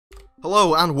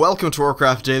Hello and welcome to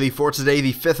Warcraft Daily for today,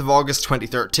 the 5th of August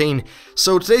 2013.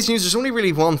 So today's news, there's only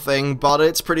really one thing, but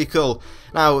it's pretty cool.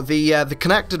 Now, the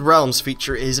Connected Realms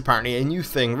feature is apparently a new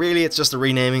thing. Really, it's just a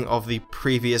renaming of the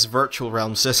previous Virtual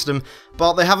Realm system,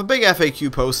 but they have a big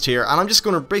FAQ post here, and I'm just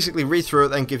going to basically read through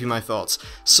it and give you my thoughts.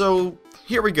 So,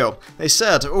 here we go. They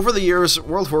said, over the years,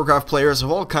 World of Warcraft players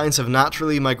of all kinds have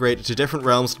naturally migrated to different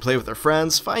realms to play with their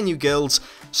friends, find new guilds,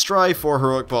 strive for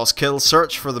heroic boss kills,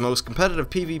 search for the most competitive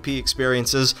PvP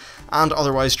experiences, and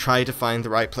otherwise try to find the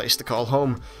right place to call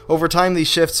home. Over time, these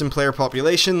shifts in player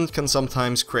population can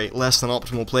sometimes create less than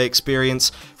optimal play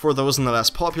experience for those in the less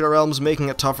popular realms, making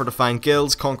it tougher to find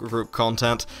guilds, conquer group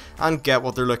content, and get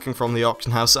what they're looking from the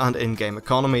auction house and in-game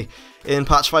economy. In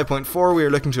patch 5.4, we are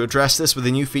looking to address this with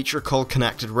a new feature called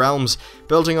Connected Realms.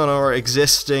 Building on our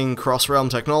existing cross-realm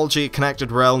technology,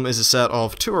 Connected Realm is a set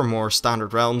of 2 or more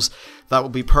standard realms that will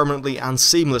be permanently and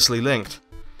seamlessly linked.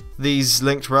 These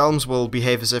linked realms will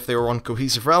behave as if they were one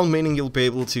cohesive realm, meaning you'll be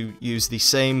able to use the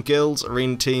same guilds,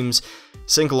 arena teams,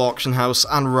 single auction house,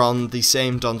 and run the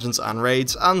same dungeons and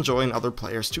raids, and join other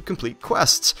players to complete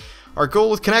quests. Our goal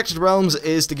with Connected Realms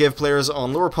is to give players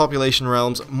on lower population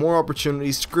realms more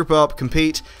opportunities to group up,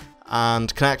 compete,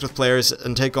 and connect with players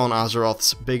and take on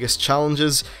Azeroth's biggest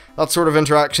challenges. That sort of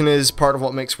interaction is part of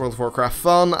what makes World of Warcraft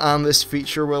fun, and this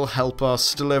feature will help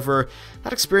us deliver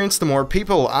that experience to more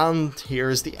people. And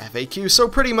here's the FAQ. So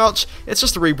pretty much, it's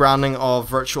just a rebranding of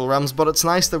Virtual Realms, but it's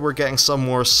nice that we're getting some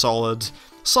more solid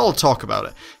talk about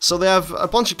it. So they have a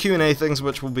bunch of Q&A things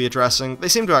which we'll be addressing. They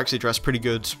seem to actually address pretty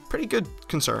good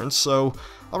concerns, so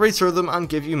I'll read through them and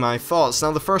give you my thoughts.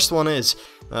 Now the first one is,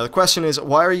 the question is,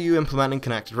 why are you implementing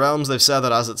Connected Realms? They've said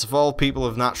that as it's evolved, people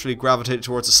have naturally gravitated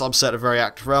towards a subset of very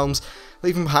active realms,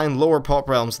 leaving behind lower pop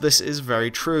realms. This is very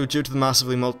true due to the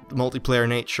massively multiplayer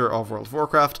nature of World of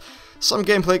Warcraft. Some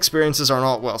gameplay experiences are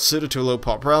not well suited to a low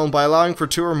pop realm. By allowing for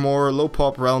 2 or more low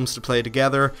pop realms to play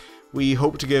together, we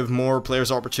hope to give more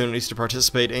players opportunities to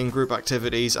participate in group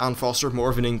activities and foster more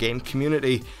of an in-game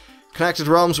community. Connected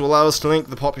Realms will allow us to link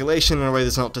the population in a way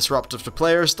that's not disruptive to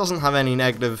players, doesn't have any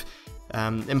negative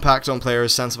impact on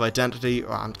players' sense of identity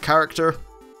and character.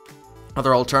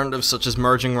 Other alternatives, such as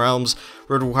merging realms,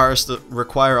 would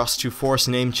require us to force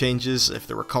name changes if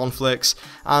there were conflicts,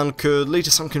 and could lead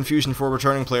to some confusion for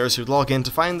returning players who'd log in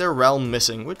to find their realm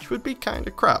missing, which would be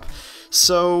kinda crap.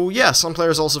 So yeah, some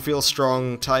players also feel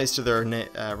strong ties to their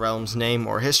realm's name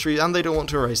or history, and they don't want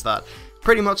to erase that.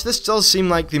 Pretty much, this does seem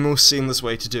like the most seamless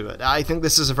way to do it. I think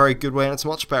this is a very good way, and it's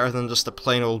much better than just a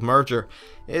plain old merger.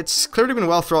 It's clearly been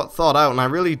well thought out, and I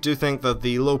really do think that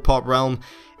the low pop realm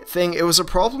thing, it was a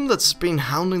problem that's been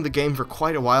hounding the game for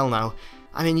quite a while now.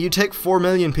 I mean, you take 4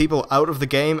 million people out of the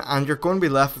game, and you're going to be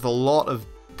left with a lot of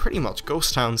pretty much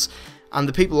ghost towns. And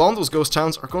the people on those ghost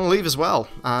towns are going to leave as well,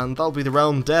 and that'll be the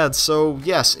realm dead. So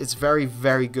yes, it's very,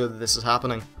 very good that this is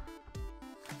happening.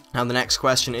 Now the next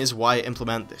question is, why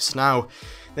implement this now?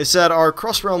 They said, our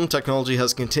cross-realm technology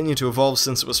has continued to evolve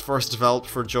since it was first developed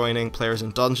for joining players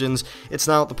in dungeons. It's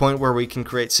now at the point where we can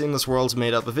create seamless worlds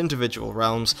made up of individual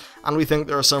realms, and we think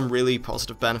there are some really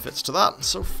positive benefits to that,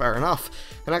 so fair enough.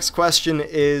 The next question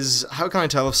is, how can I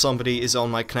tell if somebody is on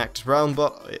my connected realm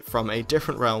but from a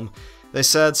different realm? They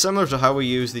said, similar to how we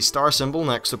use the star symbol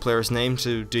next to a player's name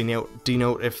to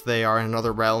denote if they are in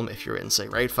another realm, if you're in, say,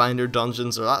 Raid Finder,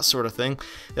 dungeons, or that sort of thing,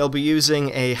 they'll be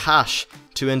using a hash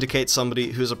to indicate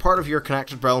somebody who's a part of your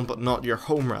connected realm but not your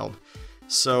home realm.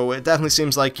 So it definitely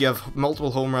seems like you have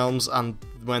multiple home realms, and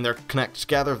when they're connected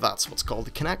together, that's what's called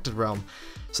the connected realm.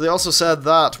 So they also said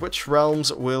that which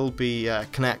realms will be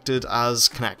connected as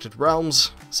connected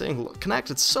realms, saying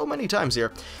connected so many times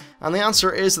here. And the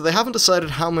answer is that they haven't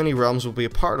decided how many realms will be a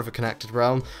part of a connected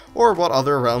realm, or what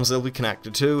other realms they'll be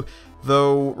connected to,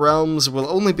 though realms will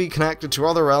only be connected to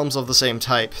other realms of the same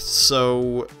type.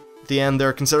 So, at the end,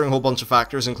 they're considering a whole bunch of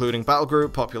factors, including battle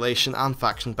group, population, and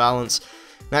faction balance.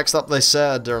 Next up, they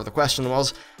said, or the question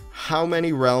was, how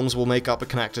many realms will make up a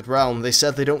connected realm? They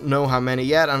said they don't know how many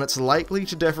yet, and it's likely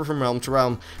to differ from realm to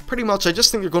realm. Pretty much, I just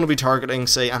think they're going to be targeting,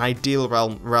 say, an ideal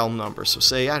realm number. So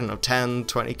say, I don't know, 10,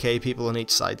 20k people on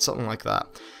each side, something like that.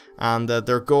 And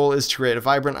their goal is to create a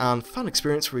vibrant and fun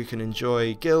experience where you can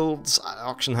enjoy guilds,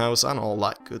 auction house, and all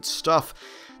that good stuff.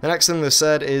 The next thing they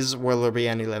said is, will there be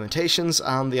any limitations?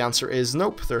 And the answer is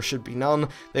nope, there should be none.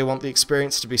 They want the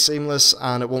experience to be seamless,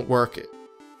 and it won't work.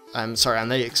 And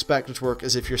they expect it to work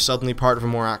as if you're suddenly part of a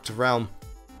more active realm.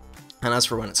 And as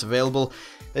for when it's available,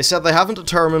 They said they haven't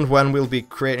determined when we'll be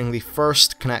creating the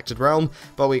first connected realm,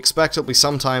 but we expect it'll be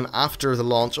sometime after the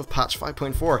launch of patch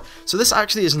 5.4. So this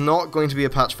actually is not going to be a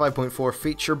patch 5.4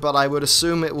 feature, but I would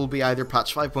assume it will be either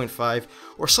patch 5.5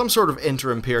 or some sort of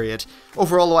interim period.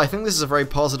 Overall though, I think this is a very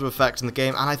positive effect in the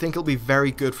game, and I think it'll be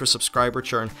very good for subscriber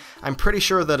churn. I'm pretty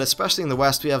sure that especially in the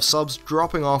West we have subs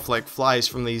dropping off like flies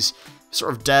from these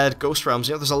sort of dead ghost realms.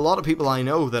 You know, there's a lot of people I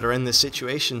know that are in this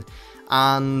situation,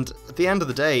 and at the end of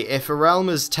the day, if a realm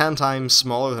is 10 times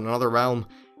smaller than another realm,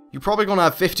 you're probably going to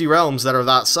have 50 realms that are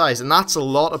that size, and that's a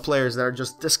lot of players that are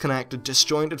just disconnected,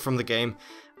 disjointed from the game,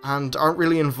 and aren't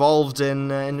really involved in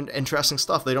interesting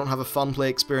stuff. They don't have a fun play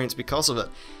experience because of it.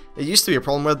 It used to be a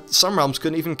problem where some realms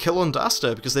couldn't even kill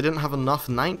Undasta because they didn't have enough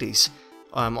 90s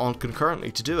on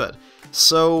concurrently to do it.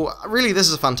 So really this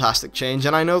is a fantastic change,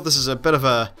 and I know this is a bit of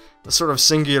a sort of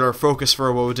singular focus for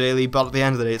a WoW Daily, but at the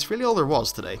end of the day it's really all there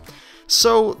was today.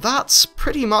 So that's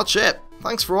pretty much it.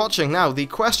 Thanks for watching. Now the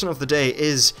question of the day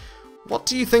is, what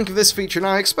do you think of this feature?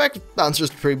 Now I expect answers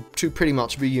to pretty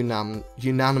much be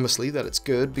unanimously that it's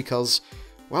good because,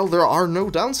 well, there are no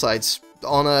downsides.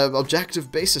 On an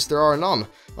objective basis, there are none.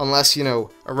 Unless, you know,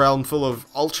 a realm full of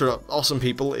ultra awesome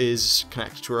people is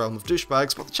connected to a realm of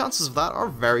douchebags, but the chances of that are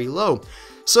very low.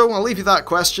 So I'll leave you that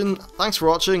question. Thanks for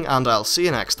watching, and I'll see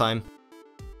you next time.